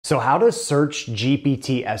So how does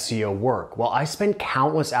ChatGPT SEO work? Well, I spent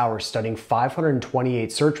countless hours studying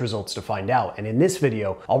 528 search results to find out, and in this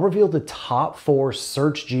video, I'll reveal the top 4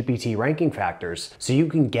 ChatGPT ranking factors so you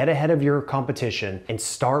can get ahead of your competition and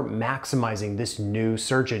start maximizing this new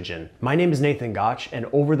search engine. My name is Nathan Gotch, and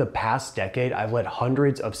over the past decade, I've led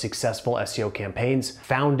hundreds of successful SEO campaigns,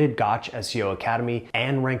 founded Gotch SEO Academy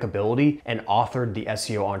and Rankability, and authored the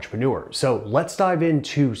SEO Entrepreneur. So let's dive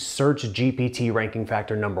into ChatGPT ranking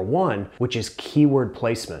factor number 1, which is keyword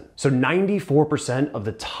placement. So 94% of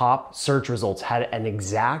the top search results had an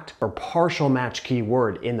exact or partial match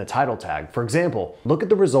keyword in the title tag. For example, look at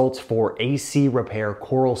the results for AC repair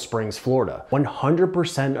Coral Springs, Florida.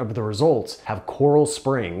 100% of the results have Coral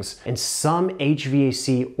Springs and some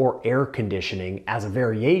HVAC or air conditioning as a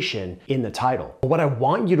variation in the title. But what I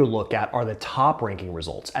want you to look at are the top ranking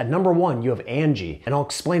results. At number 1, you have Angie, and I'll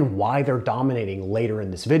explain why they're dominating later in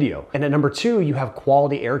this video. And at number 2, you have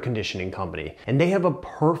Quality Air Conditioning Company, and they have a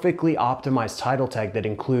perfectly optimized title tag that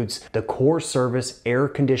includes the core service air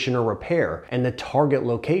conditioner repair and the target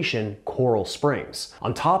location Coral Springs.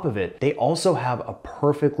 On top of it, they also have a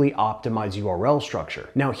perfectly optimized URL structure.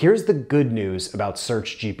 Now here's the good news about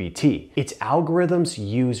ChatGPT. Its algorithms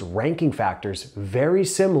use ranking factors very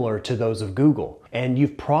similar to those of Google. And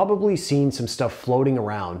you've probably seen some stuff floating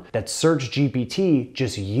around that ChatGPT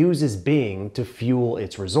just uses Bing to fuel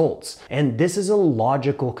its results. And this is a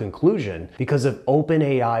logical conclusion because of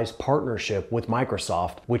OpenAI's partnership with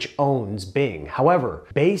Microsoft, which owns Bing. However,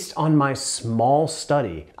 based on my small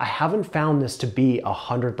study, I haven't found this to be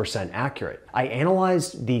 100% accurate. I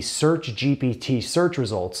analyzed the ChatGPT search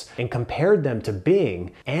results and compared them to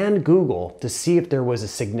Bing and Google to see if there was a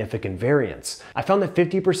significant variance. I found that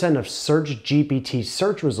 50% of ChatGPT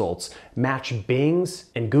search results match Bing's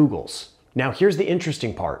and Google's. Now here's the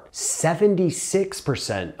interesting part.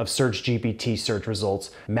 76% of ChatGPT search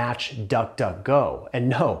results match DuckDuckGo. And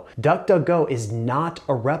no, DuckDuckGo is not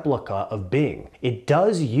a replica of Bing. It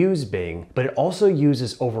does use Bing, but it also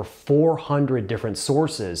uses over 400 different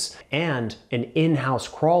sources and an in-house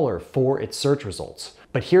crawler for its search results.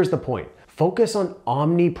 But here's the point. Focus on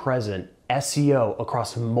omnipresent SEO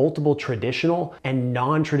across multiple traditional and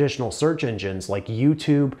non-traditional search engines like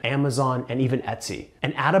YouTube, Amazon, and even Etsy.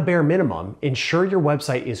 And at a bare minimum, ensure your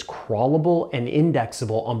website is crawlable and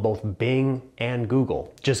indexable on both Bing and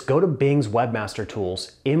Google. Just go to Bing's Webmaster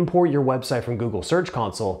Tools, import your website from Google Search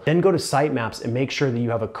Console, then go to Sitemaps and make sure that you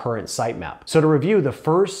have a current sitemap. So to review, the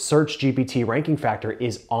first ChatGPT ranking factor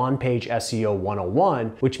is on-page SEO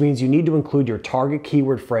 101, which means you need to include your target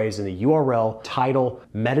keyword phrase in the URL, title,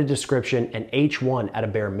 meta description, and H1 at a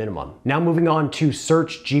bare minimum. Now moving on to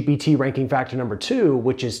ChatGPT ranking factor number 2,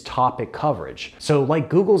 which is topic coverage. So like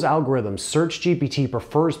Google's algorithm, ChatGPT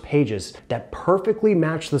prefers pages that perfectly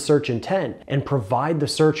match the search intent and provide the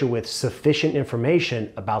searcher with sufficient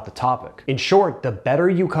information about the topic. In short, the better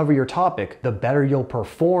you cover your topic, the better you'll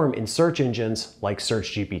perform in search engines like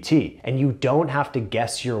ChatGPT. And you don't have to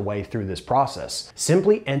guess your way through this process.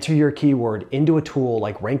 Simply enter your keyword into a tool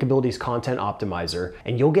like Rankability's Content Optimizer,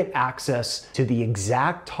 and you'll get access to the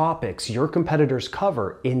exact topics your competitors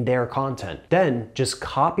cover in their content. Then just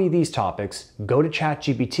copy these topics, go to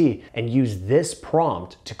ChatGPT, and use this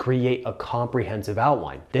prompt to create a comprehensive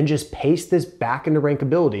outline. Then just paste this back into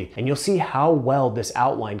Rankability, and you'll see how well this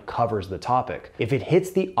outline covers the topic. If it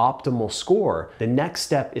hits the optimal score, the next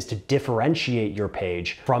step is to differentiate your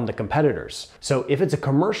page from the competitors. So if it's a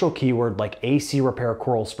commercial keyword like AC repair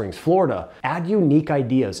Coral Springs, Florida, add unique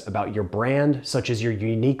ideas about your brand, such as your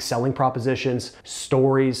unique selling propositions,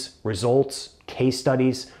 stories, results, case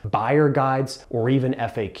studies, buyer guides, or even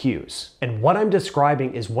FAQs. And what I'm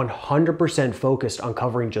describing is 100% focused on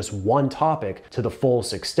covering just one topic to the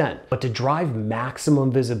fullest extent. But to drive maximum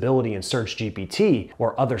visibility in ChatGPT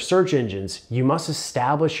or other search engines, you must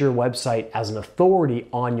establish your website as an authority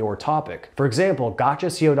on your topic. For example,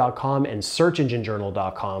 GotchSEO.com and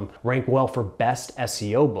SearchEngineJournal.com rank well for best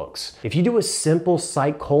SEO books. If you do a simple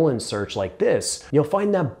site colon search like this, you'll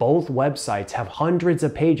find that both websites have hundreds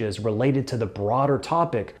of pages related to the broader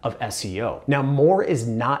topic of SEO. Now, more is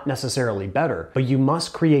not necessarily better, but you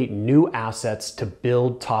must create new assets to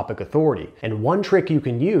build topic authority. And one trick you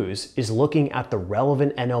can use is looking at the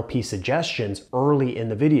relevant NLP suggestions early in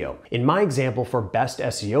the video. In my example for best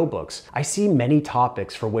SEO books, I see many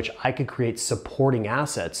topics for which I could create supporting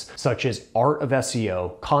assets, such as art of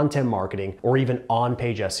SEO, content marketing, or even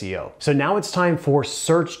on-page SEO. So now it's time for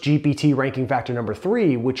ChatGPT ranking factor number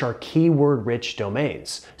 3, which are keyword-rich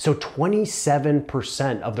domains. So 27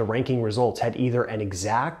 87% of the ranking results had either an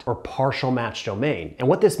exact or partial match domain. And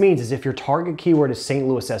what this means is if your target keyword is St.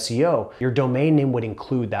 Louis SEO, your domain name would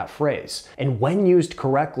include that phrase. And when used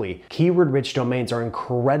correctly, keyword-rich domains are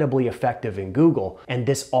incredibly effective in Google, and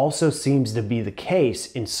this also seems to be the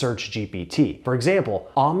case in Search GPT. For example,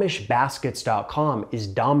 AmishBaskets.com is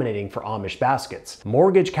dominating for Amish baskets.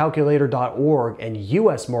 MortgageCalculator.org and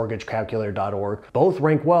USMortgageCalculator.org both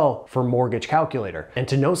rank well for Mortgage Calculator. And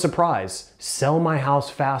to no surprise,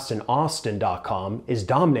 SellMyHouseFastInAustin.com is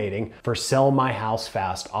dominating for Sell My House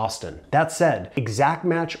Fast Austin. That said, exact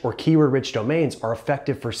match or keyword-rich domains are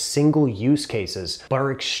effective for single use cases, but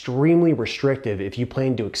are extremely restrictive if you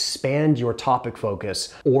plan to expand your topic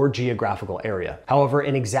focus or geographical area. However,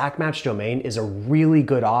 an exact match domain is a really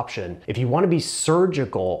good option if you want to be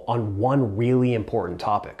surgical on one really important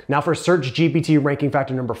topic. Now for Search GPT ranking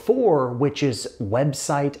factor number 4, which is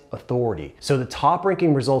website authority. So the top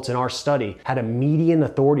ranking results in our study had a median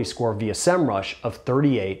authority score via SEMrush of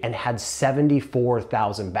 38 and had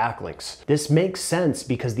 74,000 backlinks. This makes sense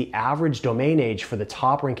because the average domain age for the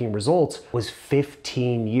top ranking results was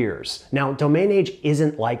 15 years. Now, domain age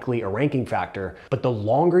isn't likely a ranking factor, but the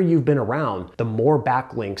longer you've been around, the more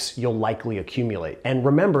backlinks you'll likely accumulate. And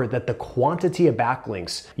remember that the quantity of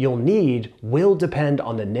backlinks you'll need will depend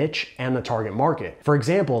on the niche and the target market. For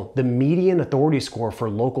example, the median authority score for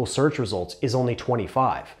local search results is only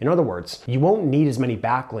 25. In other words, you won't need as many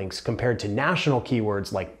backlinks compared to national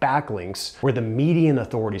keywords like backlinks, where the median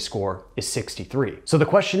authority score is 63. So the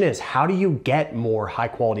question is, how do you get more high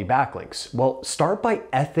quality backlinks? Well, start by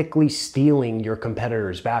ethically stealing your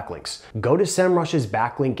competitors' backlinks. Go to SEMrush's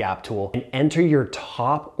backlink gap tool and enter your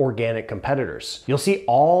top organic competitors. You'll see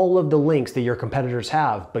all of the links that your competitors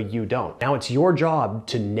have, but you don't. Now it's your job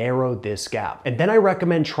to narrow this gap. And then I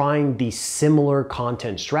recommend trying the similar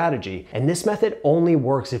content strategy. And this method only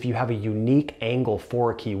works if you have a unique angle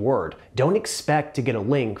for a keyword. Don't expect to get a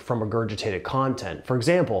link from regurgitated content. For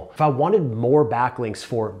example, if I wanted more backlinks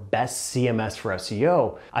for best CMS for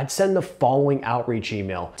SEO, I'd send the following outreach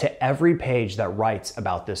email to every page that writes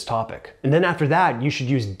about this topic. And then after that, you should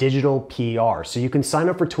use digital PR. So you can sign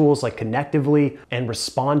up for tools like Connectively and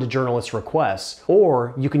respond to journalist requests,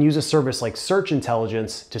 or you can use a service like Search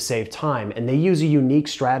Intelligence to save time, and they use a unique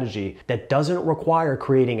strategy that doesn't require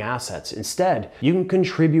creating assets. Instead, you can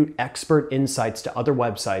contribute expert insights to other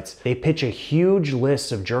websites. They pitch a huge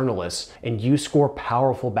list of journalists, and you score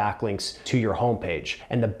powerful backlinks to your homepage.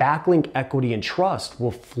 And the backlink equity and trust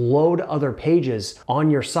will flow to other pages on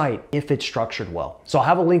your site if it's structured well. So I'll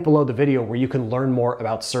have a link below the video where you can learn more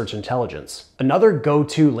about Search Intelligence. Another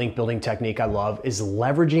go-to link building technique I love is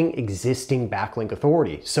leveraging existing backlink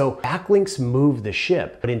authority. So backlinks move the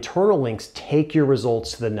ship, but internal links take your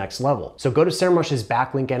results to the next level. So go to SEMrush's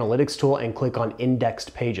backlink analytics tool and click on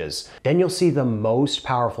indexed pages. Then you'll see the most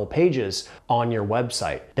powerful pages on your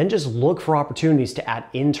website. Then just look for opportunities to add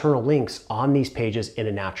internal links on these pages in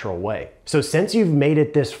a natural way. So since you've made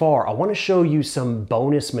it this far, I want to show you some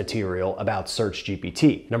bonus material about Search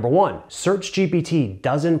GPT. Number 1, Search GPT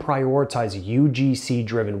doesn't prioritize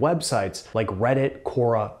UGC-driven websites like Reddit,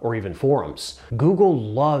 Quora, or even forums. Google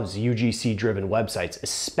loves UGC-driven websites,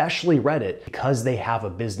 especially Reddit, because they have a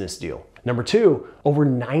business deal. Number 2, over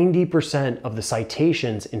 90% of the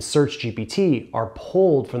citations in Search GPT are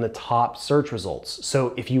pulled from the top search results.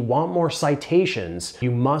 So if you want more citations,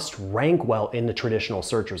 you must rank well in the traditional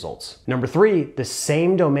search results. Number 3, the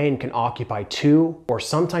same domain can occupy 2 or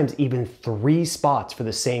sometimes even 3 spots for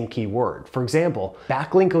the same keyword. For example,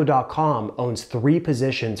 backlinko.com owns 3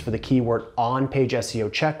 positions for the keyword on-page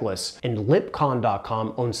SEO checklist, and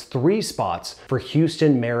lipcon.com owns 3 spots for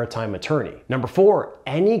Houston Maritime Attorney. Number 4,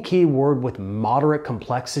 any keyword with moderate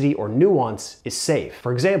complexity or nuance is safe.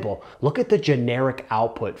 For example, look at the generic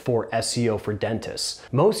output for SEO for dentists.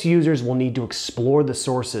 Most users will need to explore the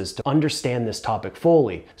sources to understand this topic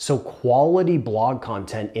fully, so quality blog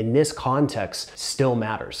content in this context still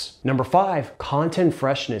matters. Number 5, content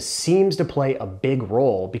freshness seems to play a big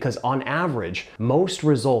role because on average, most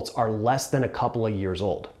results are less than a couple of years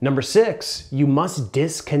old. Number 6, you must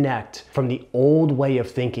disconnect from the old way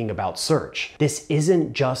of thinking about search. This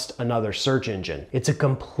isn't just another search engine. It's a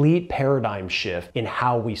complete paradigm shift in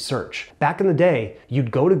how we search. Back in the day, you'd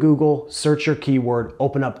go to Google, search your keyword,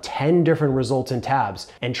 open up 10 different results and tabs,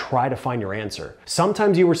 and try to find your answer.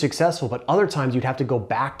 Sometimes you were successful, but other times you'd have to go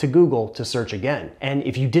back to Google to search again. And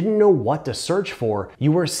if you didn't know what to search for,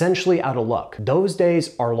 you were essentially out of luck. Those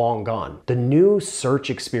days are long gone. The new search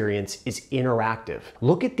experience is interactive.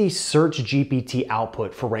 Look at the Search GPT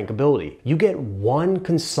output for rankability. You get one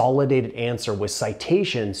consolidated answer with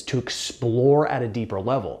citations to explore at a deeper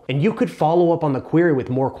level. And you could follow up on the query with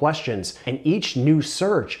more questions, and each new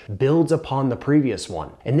search builds upon the previous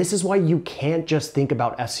one. And this is why you can't just think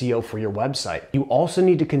about SEO for your website. You also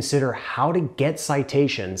need to consider how to get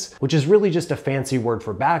citations, which is really just a fancy word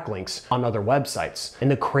for backlinks, on other websites. And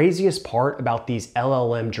the craziest part about these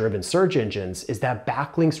LLM-driven search engines is that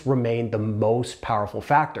backlinks remain the most powerful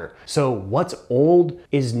factor. So what's old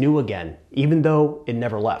is new again, even though it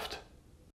never left.